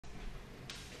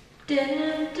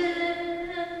It's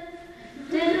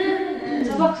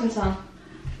a boxing song.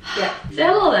 Yeah. So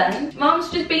hello then. Mum's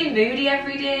just being moody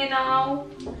every day now.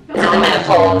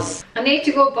 Menopause. I need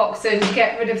to go boxing to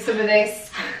get rid of some of this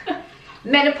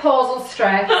menopausal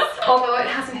stress. Although it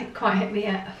hasn't quite hit me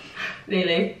yet.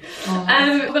 Nearly.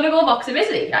 We're gonna go boxing.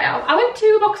 Basically, I went to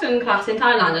a boxing class in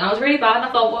Thailand and I was really bad, and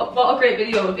I thought what a great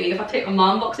video it would be if I take my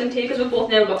mum boxing too, because we've both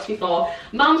never boxed before.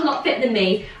 Mum's a lot fitter than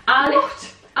me. I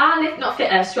lift, not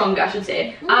fitter, stronger I should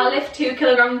say. I lift 2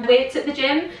 kilogram weights at the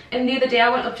gym, and the other day I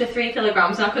went up to 3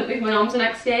 kilograms and I couldn't move my arms the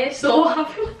next day, so I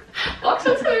feel like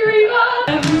boxing's gonna be really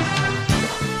bad.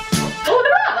 Oh, look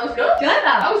at that, that was good. Do you like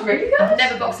that? That was really good. I've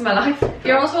never boxed in my life.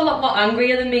 You're also a lot more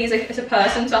angrier than me as a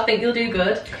person, so I think you'll do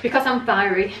good. Because I'm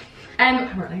fiery.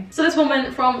 Apparently. So this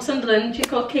woman from Sunderland, she's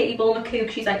called Katie Bull McCook.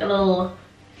 She's like a little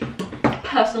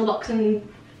personal boxing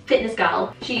fitness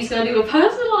gal. She's gonna do a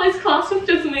personalised class with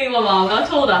just me and my mum. And I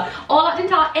told her, all that didn't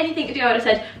have anything to do. I would have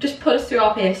said, just put us through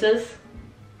our paces.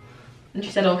 And she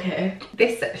said, okay.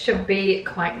 This should be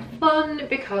quite fun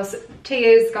because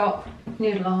Tia's got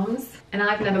noodle arms and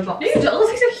I've never boxed.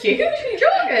 Noodles? These are huge. What are you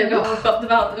joking? No, I've got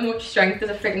about as much strength as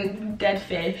a freaking dead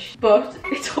fish. But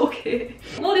it's okay.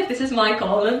 What if this is my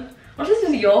calling? What if this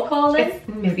is your calling?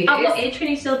 Maybe it At is. what age can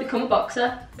you still become a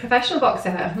boxer? Professional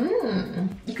boxer.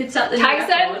 You could set the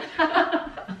Tyson.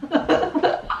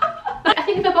 I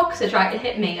think if a boxer tried to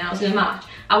hit me and I was in a match,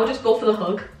 I would just go for the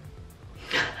hug.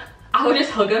 I would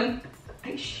just hug him.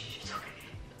 Like, shh, it's okay.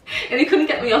 And he couldn't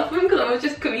get me off him because I was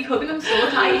just hugging him so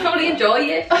tight. He'd probably enjoy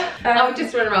it. I would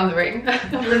just run around the ring.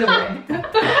 Run away.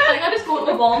 I think I'd just go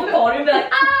to the wall in the corner and be like,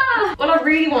 ah! What I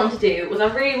really wanted to do was I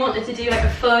really wanted to do like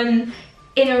a fun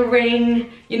in a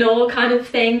ring, you know, kind of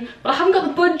thing, but I haven't got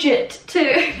the budget to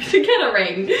get a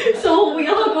ring, so we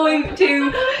are going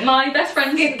to my best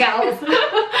friend's gals. So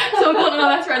we're going to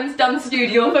my best friend's dance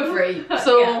studio for free,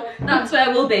 so yeah, that's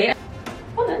where we'll be.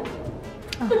 Well then.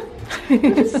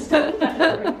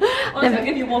 I'll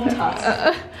give you one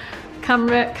task.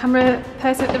 Camera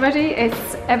person at the ready.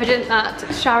 It's evident that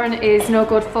Sharon is no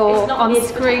good for on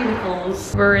screen.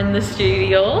 We're in the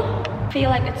studio. I feel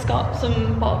like it's got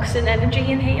some boxing energy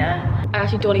in here. I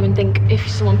actually don't even think if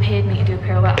someone paid me to do a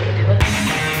pirouette I could do it.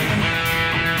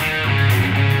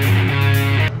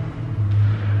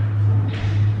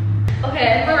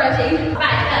 Okay, we're ready.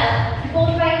 Right,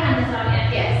 both right handers on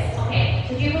it. Yes. Okay.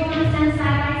 So you both want to stand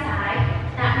side by side.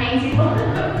 That means you both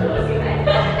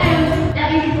that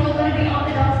means you're both going to be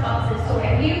orthodox boxers. So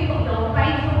if you put your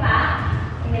right foot back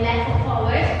and your left foot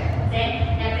forward,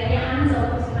 then bring your hands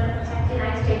up so you're going to protect your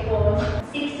nice straight bones.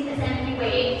 60% of your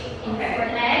weight in your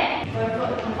front leg. One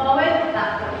foot come forward,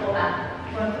 back foot go back.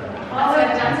 One foot come forward,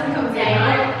 Johnson comes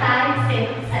down. 5,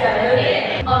 6, 7,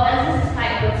 8. Oh, this is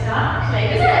quite a good start actually.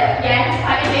 Is it? Yeah, it's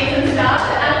quite a decent start.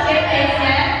 I'll take this,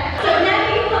 yeah. So now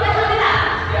you put the hand up.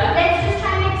 Yeah. Let's just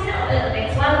try and mix it up a little bit.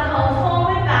 So I'll call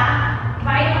forward, back,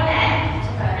 right or left,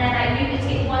 and then you can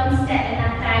take one step in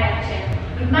that direction.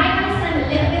 You might want to stand a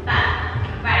little bit back.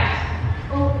 Right.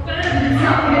 Oh, not good.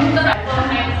 Stop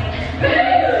competition.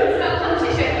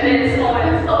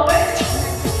 Forward, forward,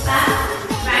 back,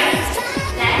 right,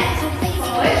 left,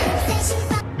 forward.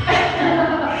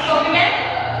 Forward again.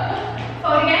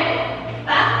 Forward again.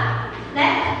 Back,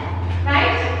 left,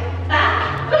 right, back.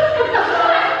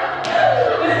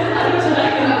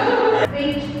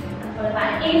 Reach and pull it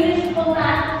back. Even if you pull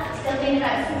that, still think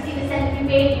about 60% of your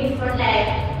weight in your front leg.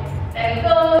 There we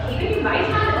go. Keeping your right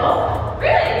hand up.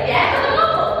 Really? Yeah.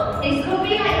 This could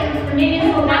be like the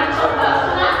minion for natural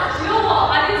person. You know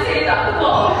what? I didn't say that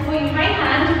before. For your right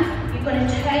hand, you're going to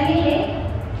turn your hip,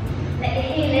 let your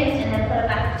heel lift, and then pull it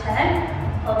back, turn,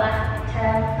 and pull back.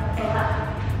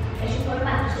 As you pull it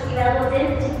back, just put your elbows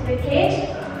in, tip of the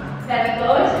cage. Very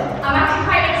good. I'm actually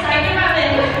quite excited about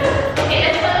this. Okay,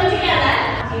 let's put them together.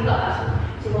 So you've got that.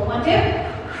 So you've got 1, 2,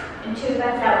 and 2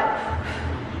 breaths out.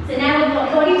 So now we've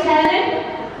got body turning,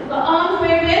 we've got arms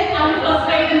moving, and we've got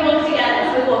straight and hold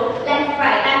together. So we'll go left,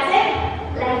 right, that's it.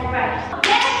 Left, right.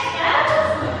 Yes, yes.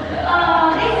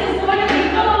 Oh, this is going to be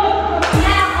cool.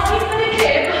 Now, are we going to do?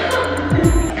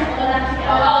 All that together.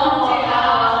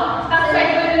 Oh, that's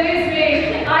really going to lose me.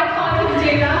 I can't even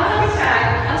do that.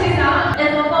 Okay, I'll do that.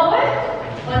 Let's go forward.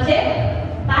 1, 2.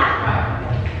 Back.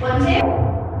 1, 2.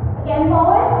 Again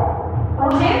forward.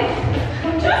 1, 2.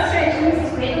 Just straight. This is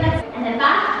great. And then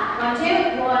back. 1, 2.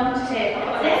 1, 2.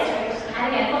 This. And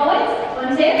again forward.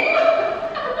 1, 2.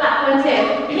 Back. 1, 2.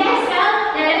 Yes, girl.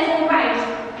 Now let's go right.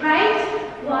 Right.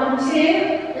 1,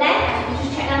 2. Left.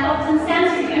 Just check that box and stand.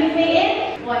 So you're going to feet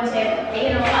in. 1, 2. You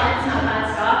know what? That's not a bad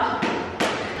start.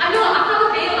 I know, I have a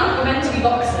feeling that we're meant to be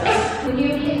boxers. When you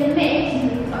hit the mid,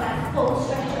 you've got that full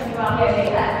stretch on your arm.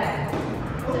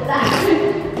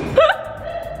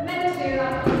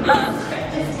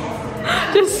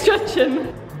 Stretching.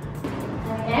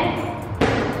 Again.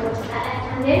 Go to that left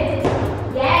hand in.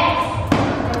 Yes.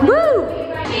 Woo!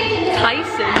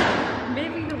 Tyson.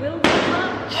 Maybe there will be a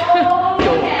match.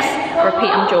 Jokes.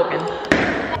 Repeat, I'm joking.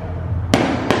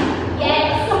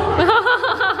 Yes.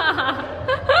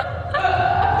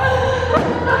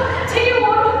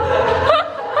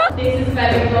 2-1. This is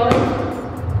very good.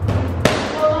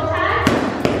 One more time.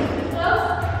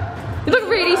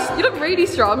 Close. You look really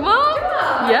strong, Mom.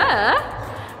 Yeah.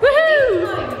 Woohoo!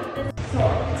 So,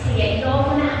 Tia, you're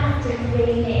gonna have to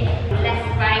lean in. Left,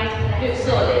 right, left. It's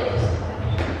solid.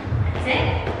 That's it.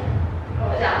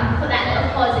 Put that little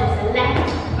pause in. So left,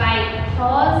 right,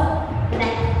 pause.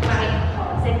 Left, right,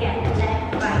 pause. Again,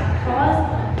 left, right, pause.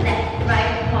 Left,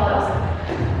 right, pause.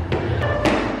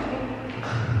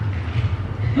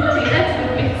 See, that's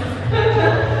good.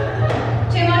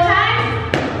 2 more times.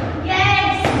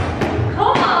 Yes.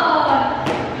 Come on.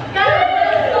 That's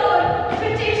good.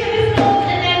 Producer is good,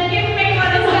 and then give me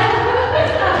one as well.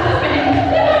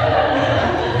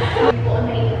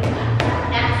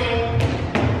 That's it.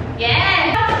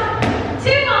 Yeah. 2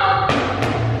 more.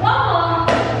 1 more.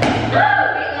 Oh,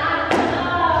 bit loud.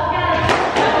 Oh, okay.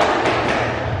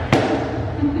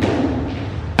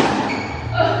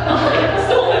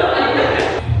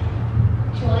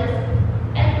 Shoulders,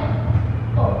 left arm,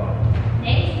 forward,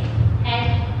 knees, head,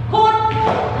 core.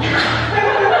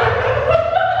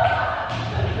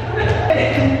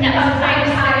 That was fine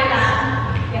spirit, that.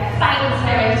 Yeah, fine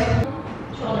spirit.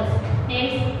 Shoulders,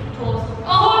 knees, toes,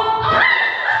 core.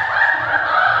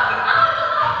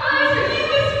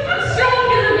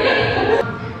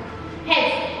 Head,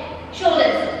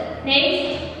 shoulders,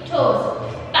 knees, toes,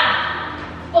 back,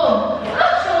 bum,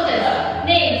 shoulders,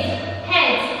 knees,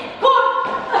 head, core.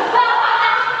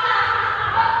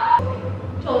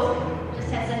 Toes, just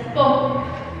test it, bum,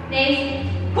 knees,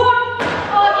 core.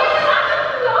 Oh, get it back.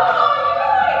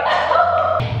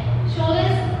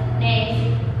 Shoulders, knees,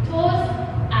 toes,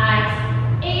 eyes,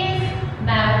 ears,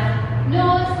 mouth,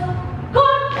 nose,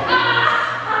 core.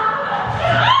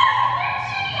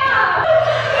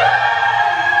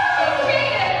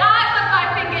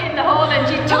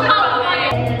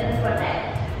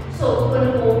 So we're going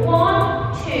to go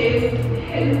 1, 2,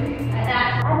 hoop, like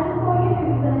that. And before you hoop,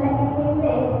 you're going to let your heel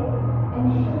lift and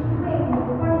shift away from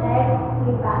the front leg to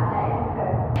your back leg.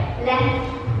 Left,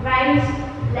 right,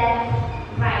 left,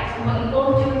 right. And what you're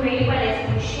both doing really well is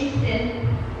you're shifting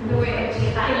the weight to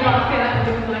your back leg. I feel like I'm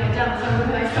doing like a dance. I'm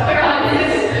going to stop around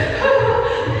this.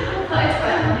 That's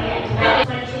well on the edge. I'm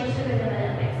going to change the rhythm a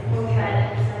little bit. We'll try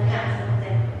that. So dance comes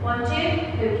in. 1,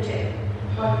 2, hoop, 2.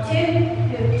 1, 2,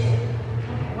 hoop, 2.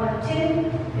 1, 2,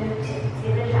 hoop, 2.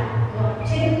 See the trap. 1,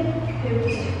 2, hoop,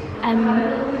 2.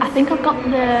 I think I've got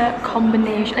the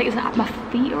combination, like my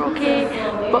feet are okay,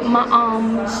 but my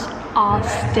arms are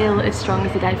still as strong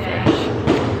as a dead fish.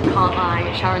 Can't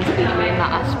lie, Sharon's beat me in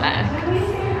that aspect.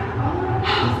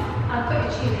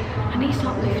 I need to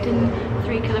start lifting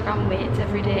 3kg weights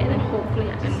every day and then hopefully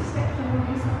I can.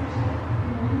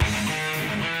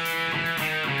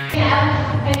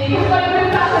 Yeah, and you've got to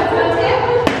move backwards, 1,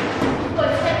 2.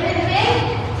 Good, step in the big.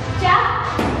 Jab,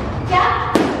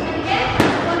 jab, and again.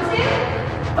 1, 2.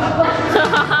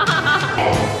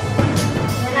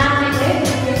 And now we move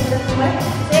to the forward.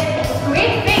 Sit,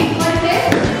 great, big. 1, 2.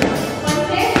 1,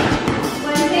 2.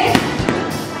 1, 2.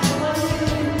 1, 2,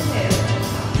 2.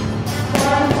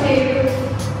 1, 2,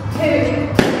 2.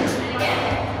 And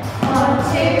again.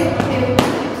 1, 2, 2.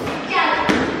 Jab,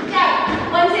 jab.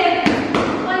 1, 2.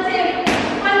 1, 2. 1, 2.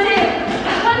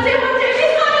 1, 2. 1, 2.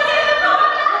 She's got it in the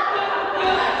corner.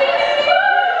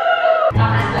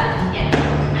 That's that. Yeah.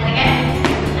 And again.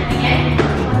 And again.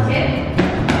 1, 2.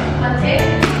 1, 2.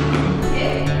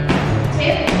 2. 2.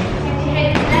 Take your head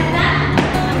to the left back.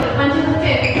 1, 2,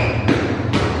 2.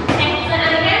 Excellent.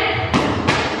 And again.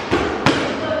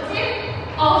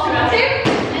 2. Also 2.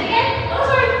 And again. Oh,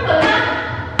 sorry. Pull that.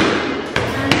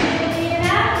 And here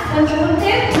now. 1, 2, 1, 2.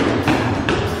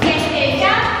 Get it.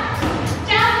 Jump.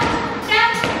 Jump.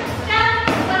 Jump. Jump.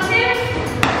 1, 2.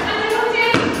 1, 2, 1, 2.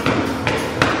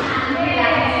 And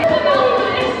relax.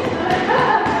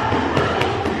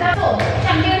 So,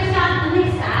 champion stand on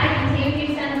this side. And see if you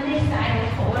stand on this side and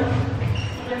forward.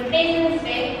 You're going to be facing this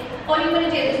way. All you're going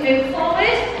to do is move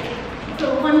forward,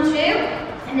 throw 1, 2,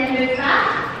 and then move back,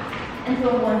 and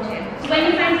throw 1, 2. So when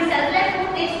you find yourself left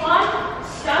foot this one,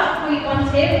 stop, breathe 1,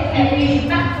 2, and use your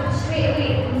back foot straight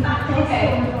away, come back to this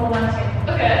foot and throw 1,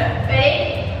 2. Okay.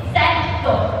 Ready, set,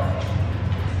 go.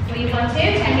 Breathe 1, 2,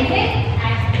 and hit it.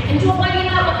 And don't worry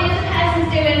about what the other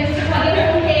person's doing, just what your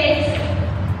own pace.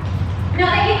 Not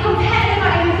that you're comparing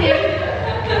what you're doing.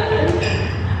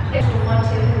 1,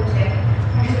 2,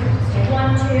 2.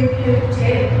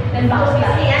 the focus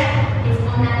here is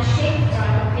on that shift,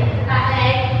 get the back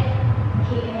leg,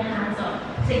 keeping your hands on.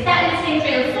 So exactly the same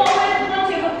drill, forward,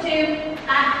 1, 2, up 2,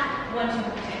 back, 1, 2,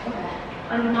 up 2.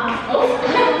 On your mark. Oh,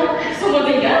 someone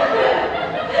did that.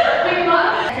 On your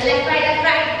mark. So left, right, left,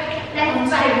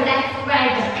 right, left,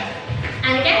 right.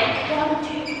 And again, 1,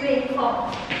 2, 3,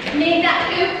 4. Make that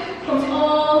loop, comes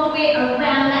all the way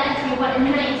around that until you've got a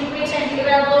 90-degree turn to your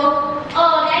elbow.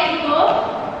 Oh, there you go.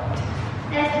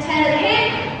 There's the turn of the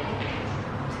hip.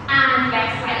 And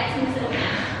right, let's mix it up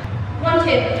now. 1,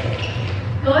 2.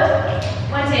 Good.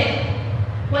 1, 2.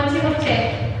 1, 2, up 2.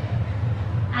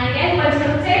 And again, 1, 2,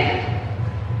 up 2.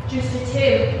 Just a 2.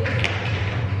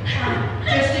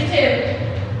 Just a 2.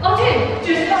 Oh, 2.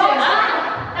 Just a 2.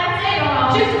 That's it.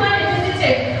 Just 1, just a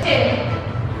 2. 2.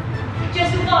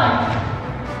 Just a 1.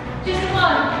 Just a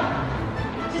 1.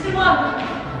 Just a 1.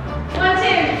 1,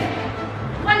 2.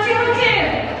 1, 2, 1,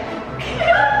 2.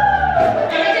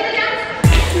 Ready to the dance?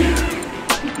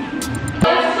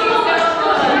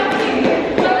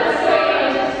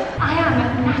 I am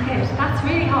knackered. That's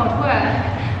really hard work.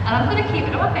 And I'm going to keep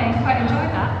it up. I quite enjoy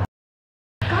that.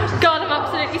 God, I'm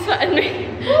absolutely sweating me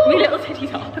little titty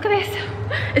top. Look at this.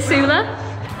 Asula,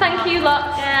 thank you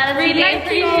lots. Yeah, really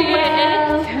appreciate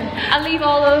it. I'll leave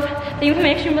all of the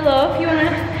information below if you want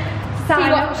to see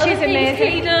what she's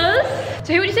amazing. he does.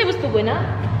 So who would you say was the winner?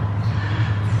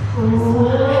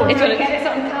 Ooh, it's gonna get it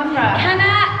on camera. Can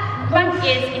I rank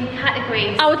you in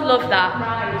categories? I would love that.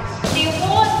 Right. The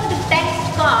award for the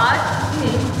best guard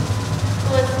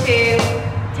goes to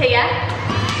Tia.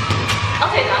 I'll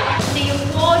take that. The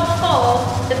award for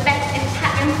the best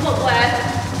attacking footwork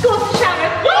goes to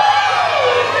Sharon.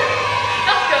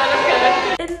 That's good, that's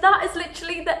good. And that is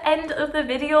literally the end of the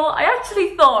video. I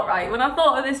actually thought, right, when I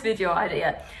thought of this video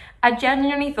idea, I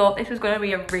genuinely thought this was going to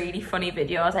be a really funny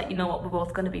video. I was like, you know what, we're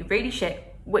both going to be really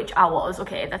shit, which I was,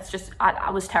 okay, that's just, I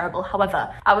was terrible.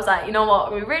 However, I was like, you know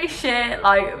what, we're really shit,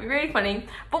 like, it'll be really funny.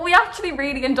 But we actually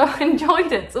really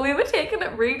enjoyed it. So we were taking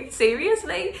it really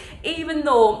seriously, even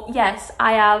though, yes,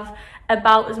 I have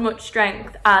about as much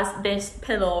strength as this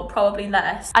pillow, probably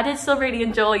less. I did still really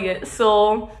enjoy it,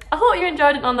 so I hope you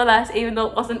enjoyed it nonetheless, even though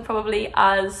it wasn't probably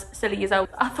as silly as I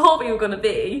thought we were gonna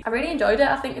be. I really enjoyed it.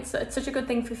 I think it's such a good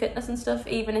thing for fitness and stuff,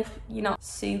 even if you're not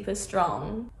super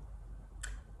strong.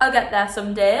 I'll get there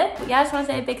someday. But yeah, I just want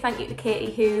to say a big thank you to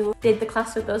Katie who did the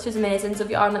class with us. She's amazing. So if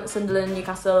you're in like Sunderland,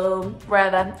 Newcastle,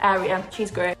 wherever area, she's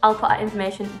great. I'll put that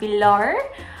information below.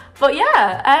 But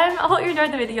yeah, I hope you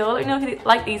enjoyed the video. Let me know if you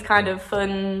like these kind of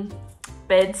fun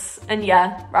bits. And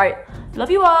yeah, right, love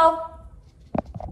you all.